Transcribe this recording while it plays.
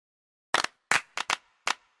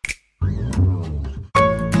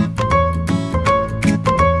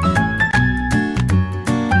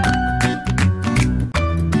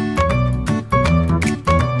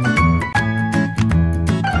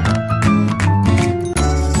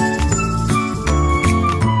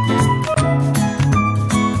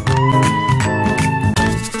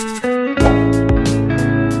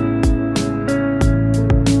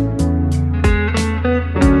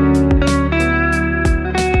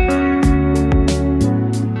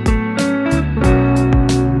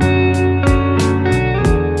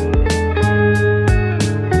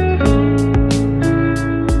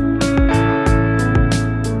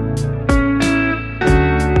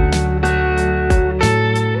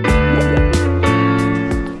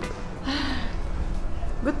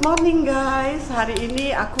Good morning guys, hari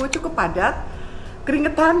ini aku cukup padat,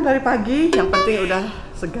 keringetan dari pagi, yang penting udah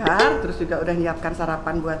segar, terus juga udah nyiapkan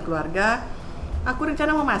sarapan buat keluarga. Aku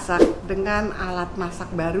rencana mau masak dengan alat masak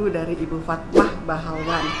baru dari Ibu Fatmah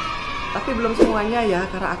Bahalwan. Tapi belum semuanya ya,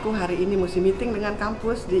 karena aku hari ini mesti meeting dengan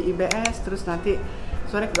kampus di IBS, terus nanti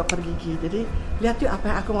sore ke dokter gigi. Jadi lihat yuk apa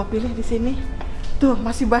yang aku mau pilih di sini. Tuh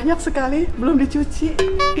masih banyak sekali, belum dicuci.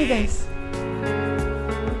 Nih guys.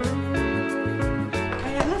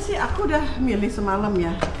 Aku udah milih semalam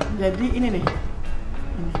ya, jadi ini nih,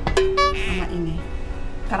 ini sama ini.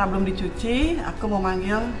 Karena belum dicuci, aku mau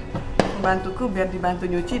manggil pembantuku biar dibantu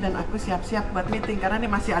nyuci dan aku siap-siap buat meeting. Karena ini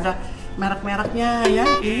masih ada merek-mereknya ya.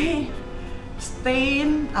 Ini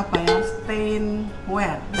stain apa ya, stain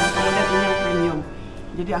wear dan kemudian ini yang premium.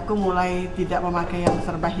 Jadi aku mulai tidak memakai yang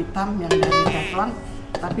serba hitam yang dari teflon,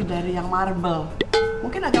 tapi dari yang marble.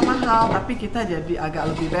 Mungkin agak mahal, tapi kita jadi agak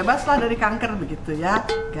lebih bebas lah dari kanker begitu ya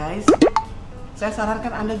guys. Saya sarankan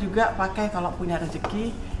Anda juga pakai kalau punya rezeki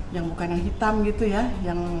yang bukan yang hitam gitu ya,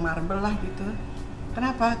 yang marble lah gitu.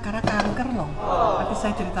 Kenapa? Karena kanker loh. Nanti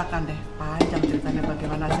saya ceritakan deh, panjang ceritanya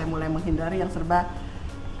bagaimana saya mulai menghindari yang serba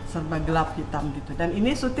gelap hitam gitu. Dan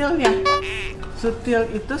ini sutilnya, sutil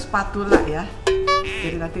itu spatula ya.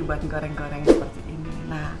 Jadi nanti buat goreng-goreng seperti ini.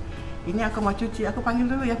 Nah, ini aku mau cuci, aku panggil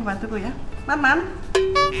dulu ya pembantuku ya. Maman.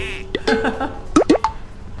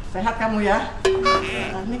 Sehat kamu ya?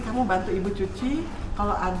 Ini kamu bantu ibu cuci.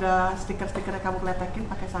 Kalau ada stiker-stikernya kamu kletekin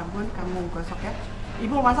pakai sabun, kamu gosok ya.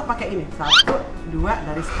 Ibu mau masak pakai ini. 1, 2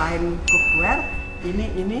 dari Stain cookware.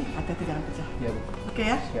 Ini, hati-hati jangan pecah. Ya, Bu. Oke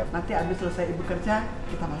ya? Siap. Nanti abis selesai ibu kerja,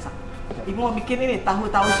 kita masak. Ibu mau bikin ini, tahu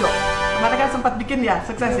tauco. Kemarin kan sempat bikin ya,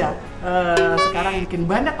 sukses ya? Sekarang bikin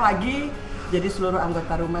banyak lagi. Jadi seluruh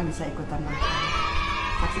anggota rumah bisa ikutan makan.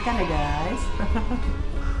 Saksikan ya guys.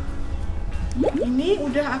 Ini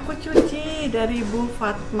udah aku cuci dari Bu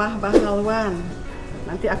Fatmah Bahalwan.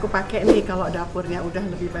 Nanti aku pakai nih kalau dapurnya udah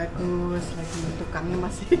lebih bagus. Lagi tukangnya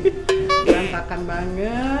masih berantakan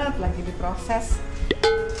banget, lagi diproses.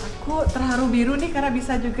 Aku terharu biru nih karena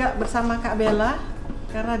bisa juga bersama Kak Bella,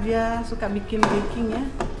 karena dia suka bikin baking ya.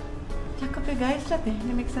 Cakep ya guys, lihat nih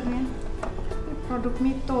ini mixernya. Produk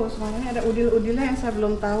Mito, semuanya ada udil-udilnya yang saya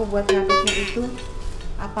belum tahu buat ngatusnya itu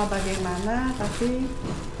apa bagaimana, tapi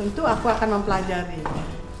tentu aku akan mempelajari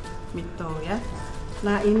Mito ya.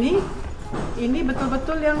 Nah ini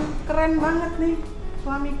betul-betul yang keren banget nih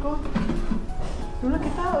suamiku. Dulu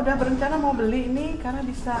kita udah berencana mau beli ini karena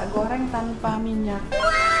bisa goreng tanpa minyak.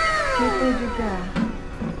 Mito juga.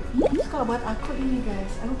 Terus kalau buat aku ini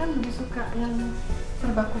guys, aku kan lebih suka yang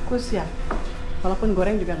serba kukus ya. Walaupun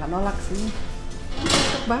goreng juga nggak nolak sih.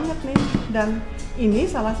 Cocok banget nih, dan ini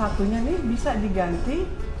salah satunya nih bisa diganti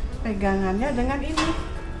pegangannya dengan ini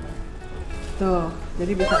tuh,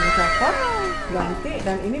 jadi bisa dicopot ganti,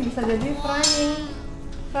 dan ini bisa jadi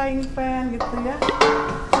frying pan gitu ya.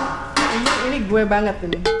 Ini gue banget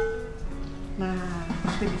ini. Nah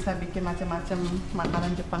nanti bisa bikin macam-macam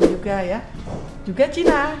makanan Jepang juga ya, juga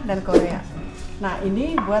Cina dan Korea. Nah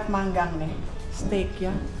ini buat manggang nih, steak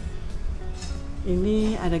ya.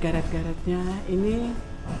 Ini ada garet-garetnya. Ini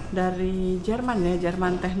dari Jerman ya,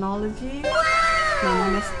 Jerman Technology,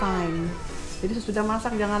 namanya Stein. Jadi sesudah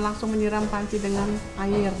masak jangan langsung menyiram panci dengan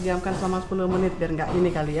air, diamkan selama 10 menit biar nggak ini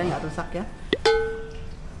kali ya, nggak rusak ya.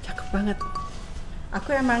 Cakep banget. Aku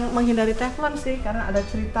emang menghindari teflon sih karena ada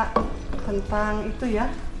cerita tentang itu ya,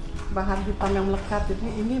 bahan hitam yang melekat. Jadi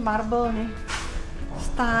ini marble nih,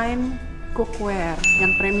 Stein cookware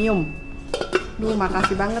yang premium. Duh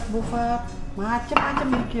makasih banget Bu Fat,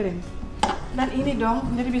 macem-macem dikirim. Dan ini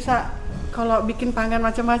dong, jadi bisa kalau bikin panggang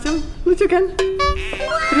macam-macam, lucu kan?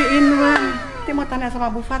 3 in 1. Nanti mau tanya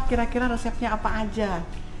sama Bu Fat kira-kira resepnya apa aja.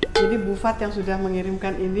 Jadi Bu Fat yang sudah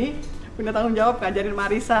mengirimkan ini punya tanggung jawab ngajarin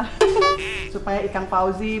Marissa supaya Ikang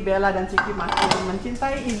Fawzi, Bella dan Ciki makin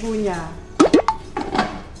mencintai ibunya.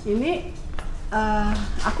 Ini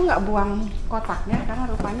aku nggak buang kotaknya karena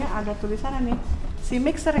rupanya ada tulisannya nih. Si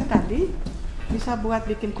mixer yang tadi bisa buat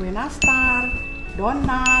bikin kue nastar,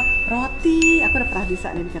 donat, roti. Aku udah pernah bisa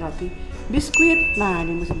nih bikin roti, biskuit. Nah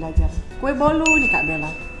ini mesti belajar. Kue bolu nih Kak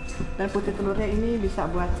Bella. Dan putih telurnya ini bisa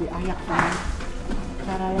buat diayak dengan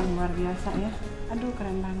cara yang luar biasa ya. Aduh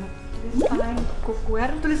keren banget. Stein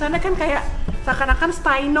cookware, tulisannya kan kayak seakan-akan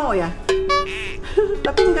Steino ya.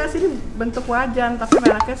 Tapi enggak sih, ini bentuk wajan, tapi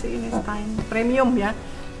mereknya sih ini Stein premium ya.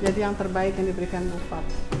 Jadi yang terbaik yang diberikan Bu Fat.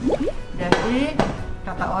 Jadi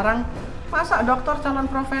kata orang, masa dokter calon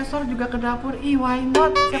profesor juga ke dapur? Why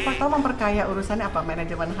not? Siapa tahu memperkaya urusannya apa,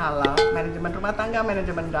 manajemen halal, manajemen rumah tangga,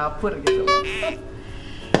 manajemen dapur gitu.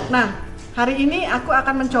 Nah, hari ini aku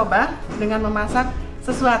akan mencoba dengan memasak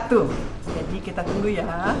sesuatu. Jadi Jadi kita tunggu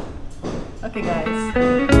ya. Oke guys.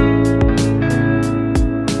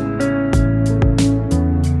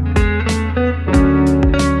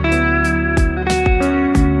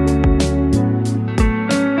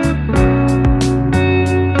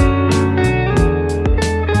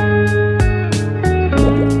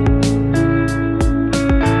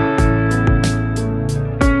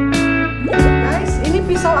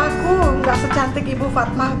 Cantik Ibu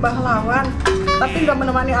Fatmah Bahlawan, tapi udah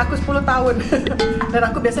menemani aku 10 tahun. Dan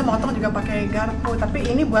aku biasanya motong juga pakai garpu, tapi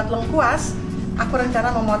ini buat lengkuas. Aku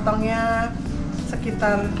rencana memotongnya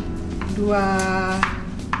sekitar 2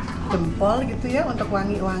 jempol gitu ya, untuk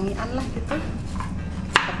wangi-wangian lah gitu.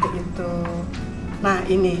 Seperti itu. Nah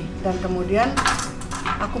ini, dan kemudian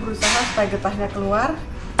aku berusaha supaya getahnya keluar.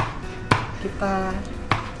 Kita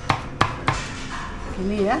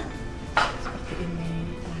ini ya, seperti ini.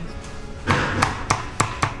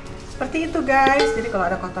 Seperti itu guys, jadi kalau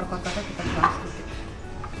ada kotor-kotornya kita buang sedikit.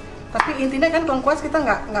 Tapi intinya kan lengkuas kita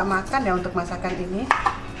nggak makan ya untuk masakan ini.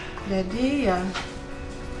 Jadi ya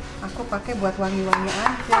aku pakai buat wangi-wangi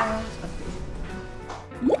aja seperti itu.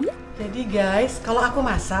 Jadi guys, kalau aku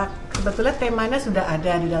masak sebetulnya temanya sudah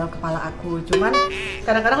ada di dalam kepala aku. Cuman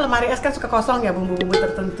kadang-kadang lemari es kan suka kosong ya bumbu-bumbu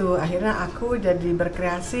tertentu. Akhirnya aku jadi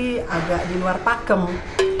berkreasi agak di luar pakem.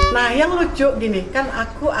 Nah, yang lucu gini, kan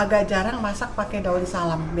aku agak jarang masak pakai daun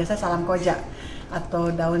salam. Biasa salam koja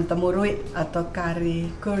atau daun temurui atau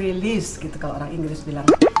curry leaves gitu kalau orang Inggris bilang.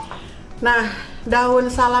 Nah,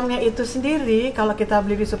 daun salamnya itu sendiri kalau kita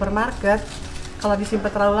beli di supermarket, kalau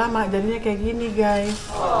disimpan terlalu lama jadinya kayak gini,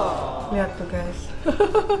 guys. Lihat tuh, guys.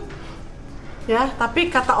 Ya,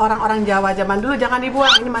 tapi kata orang-orang Jawa zaman dulu jangan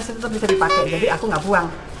dibuang, ini masih tetap bisa dipakai. Jadi aku nggak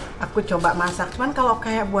buang. Aku coba masak, cuman kalau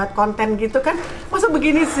kayak buat konten gitu kan, masa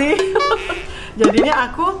begini sih? Jadinya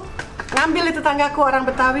aku ngambil itu tetanggaku orang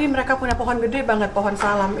Betawi, mereka punya pohon gede banget, pohon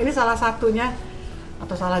salam. Ini salah satunya,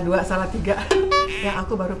 atau salah 2, salah 3, yang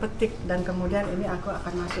aku baru petik. Dan kemudian ini aku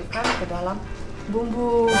akan masukkan ke dalam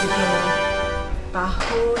bumbu gitu.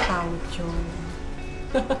 Tahu tauco.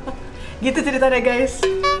 Gitu ceritanya guys.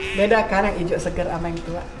 Beda kan yang hijau segar sama yang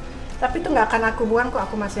tua. Tapi itu nggak akan aku buang kok,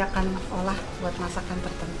 aku masih akan olah buat masakan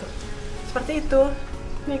tertentu. Seperti itu.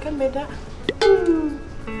 Ini kan beda.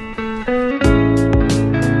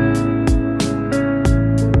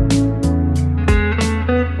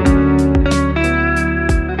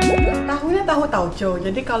 Tahunya tahu tauco.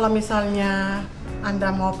 Jadi kalau misalnya Anda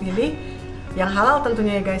mau pilih yang halal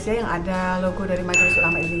tentunya ya guys ya, yang ada logo dari Majelis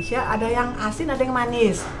Ulama Indonesia, ada yang asin, ada yang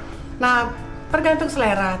manis. Nah, tergantung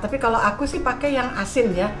selera. Tapi kalau aku sih pakai yang asin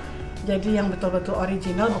ya. Jadi yang betul-betul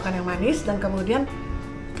original, bukan yang manis. Dan kemudian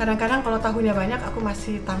kadang-kadang kalau tahunya banyak, aku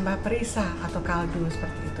masih tambah perisa atau kaldu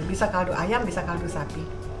seperti itu. Bisa kaldu ayam, bisa kaldu sapi.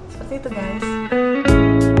 Seperti itu guys.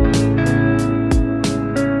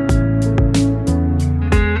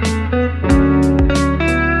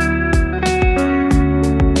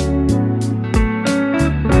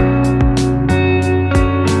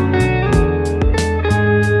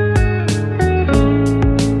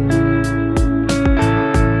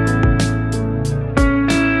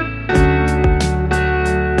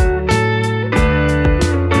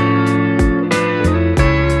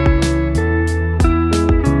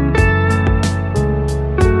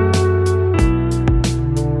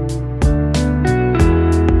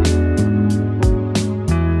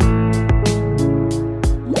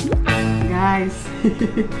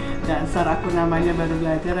 Dasar aku namanya baru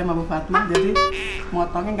belajar sama Bu Fatmah, jadi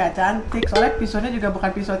motongnya nggak cantik. Soalnya pisaunya juga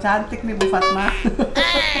bukan pisau cantik nih Bu Fatmah.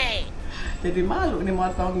 Jadi malu nih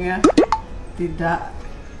motongnya. Tidak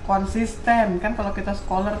konsisten. Kan kalau kita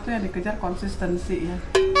scholar tuh yang dikejar konsistensi ya.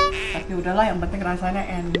 Tapi udahlah, yang penting rasanya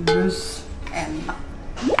endus, enak.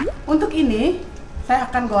 Untuk ini saya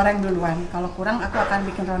akan goreng duluan. Kalau kurang aku akan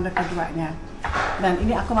bikin ronde keduanya. Dan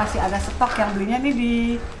ini aku masih ada stok yang belinya nih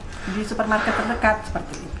di supermarket terdekat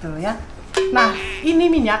seperti itu ya. Nah,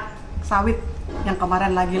 ini minyak sawit yang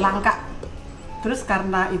kemarin lagi langka. Terus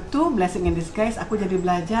karena itu blessing in disguise, aku jadi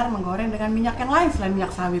belajar menggoreng dengan minyak yang lain selain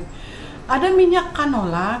minyak sawit. Ada minyak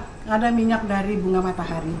canola, ada minyak dari bunga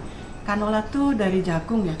matahari. Canola tuh dari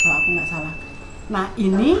jagung ya kalau aku nggak salah. Nah,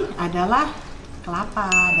 ini adalah kelapa,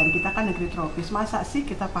 dan kita kan negeri tropis. Masa sih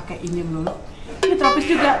kita pakai ini dulu? Ini tropis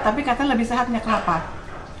juga, tapi katanya lebih sehat minyak kelapa.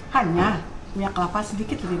 Hanya minyak kelapa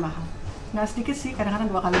sedikit lebih mahal. Nggak sedikit sih, kadang-kadang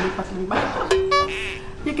 2 kali lipat lebih mahal.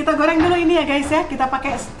 Ya kita goreng dulu ini ya guys ya. Kita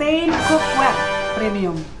pakai stain cookware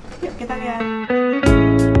premium. Yuk kita lihat.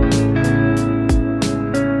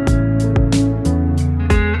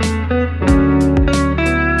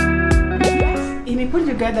 Ini pun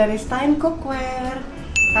juga dari stain cookware.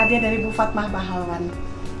 Tadi dari Bu Fatmah Bahlawan.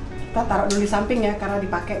 Kita taruh dulu di samping ya, karena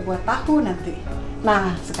dipakai buat tahu nanti.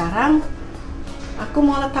 Nah, sekarang aku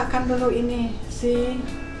mau letakkan dulu ini si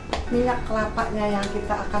minyak kelapanya yang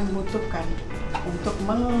kita akan butuhkan untuk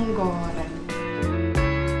menggoreng.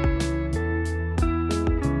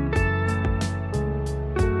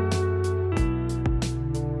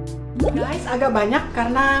 Guys, agak banyak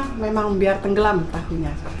karena memang biar tenggelam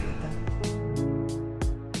tahunya seperti itu.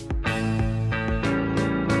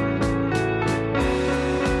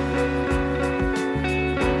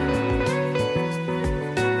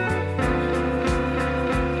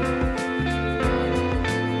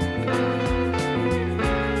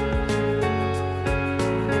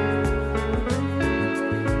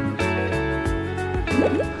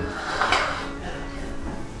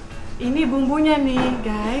 Ini bumbunya nih,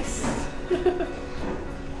 guys.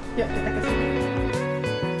 Yuk kita ke sini.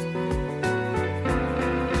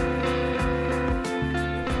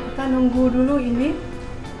 Kita nunggu dulu ini.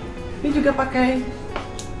 Ini juga pakai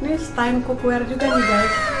ini steam cookware juga nih,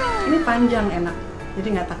 guys. Ini panjang enak, jadi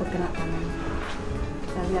nggak takut kena tangan.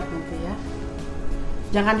 Kita lihat nanti ya.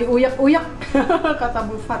 Jangan diuyak-uyak, kata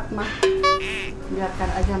Bu Fatmah. Biarkan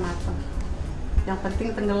aja matang. Yang penting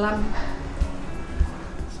tenggelam.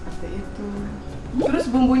 Itu. Terus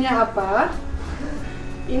bumbunya apa?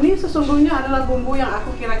 Ini sesungguhnya adalah bumbu yang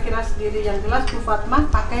aku kira-kira sendiri. Yang jelas Bu Fatmah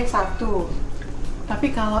pakai 1.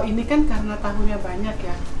 Tapi kalau ini kan karena tahunya banyak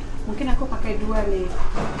ya, mungkin aku pakai 2 nih,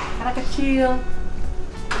 karena kecil.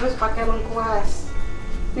 Terus pakai lengkuas.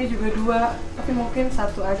 Ini juga 2, tapi mungkin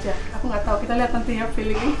 1 aja. Aku nggak tahu. Kita lihat nanti ya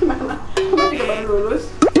feelingnya gimana. Aku juga baru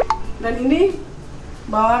lulus. Dan ini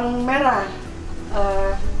bawang merah.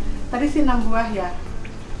 Tadi sih 6 buah ya.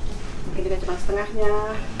 Mungkin juga cuma setengahnya.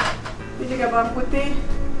 Ini juga bawang putih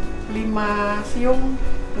 5 siung,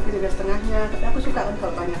 mungkin juga setengahnya, tapi aku suka kan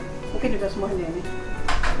kalau banyak, mungkin juga semuanya ini.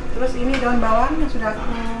 Terus ini daun bawang yang sudah aku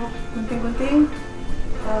gunting-gunting,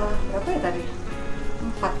 berapa ya tadi?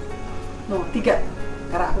 4, no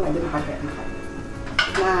 3, karena aku nggak jadi pakai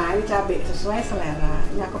 4. Nah ini cabai sesuai selera,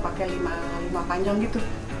 ini aku pakai 5 panjang gitu,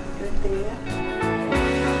 gunting ya.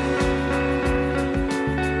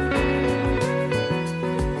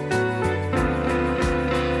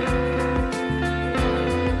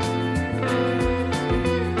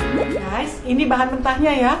 Guys, ini bahan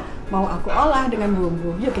mentahnya ya. Mau aku olah dengan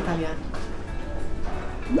bumbu. Yuk kita lihat.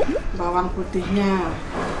 Bawang putihnya,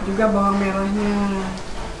 juga bawang merahnya,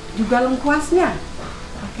 juga lengkuasnya.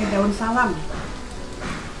 Pakai daun salam.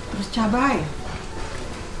 Terus cabai.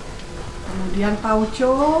 Kemudian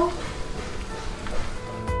tauco.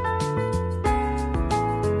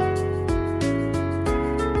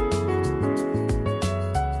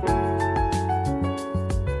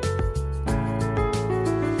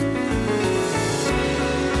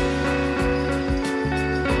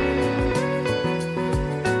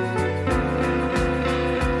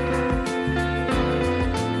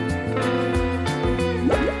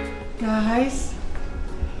 Guys,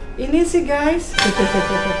 ini sih guys,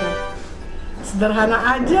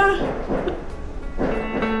 sederhana aja.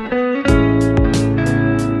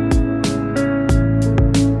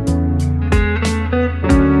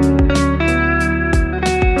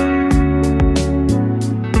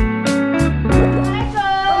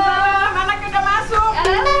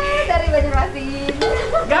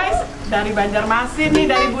 Dari Banjarmasin nih,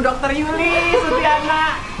 dari Bu Dokter Yuli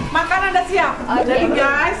Sutiana. Makan udah siap. Jadi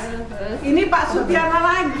guys, ini Pak Sutiana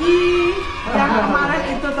lagi. Yang kemarin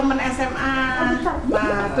itu temen SMA.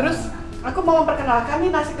 Nah, terus aku mau memperkenalkan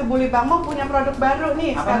nih nasi kebuli Bang Mo punya produk baru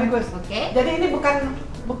nih sekaligus. Jadi ini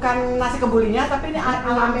bukan nasi kebulinya, tapi ini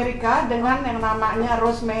ala Amerika dengan yang namanya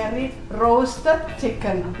rosemary roasted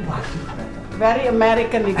chicken. Very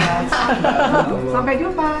American nih guys. Sampai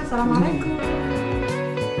jumpa. Assalamualaikum.